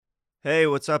Hey,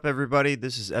 what's up, everybody?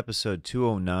 This is episode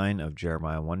 209 of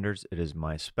Jeremiah Wonders. It is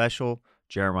my special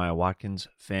Jeremiah Watkins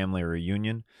family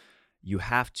reunion. You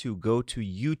have to go to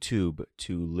YouTube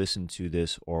to listen to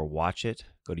this or watch it.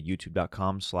 Go to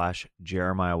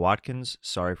youtube.com/Jeremiah Watkins.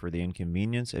 Sorry for the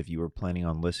inconvenience. If you were planning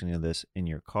on listening to this in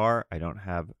your car, I don't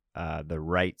have the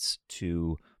rights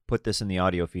to put this in the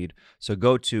audio feed. So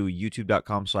go to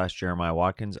youtube.com/Jeremiah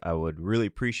Watkins. I would really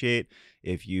appreciate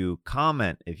if you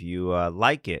comment, if you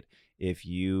like it, if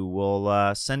you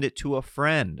will send it to a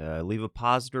friend, leave a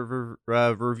positive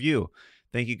review.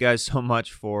 Thank you guys so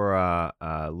much for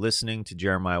listening to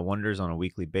Jeremiah Wonders on a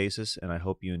weekly basis, and I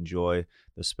hope you enjoy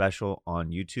the special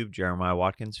on YouTube, Jeremiah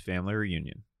Watkins Family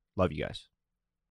Reunion. Love you guys.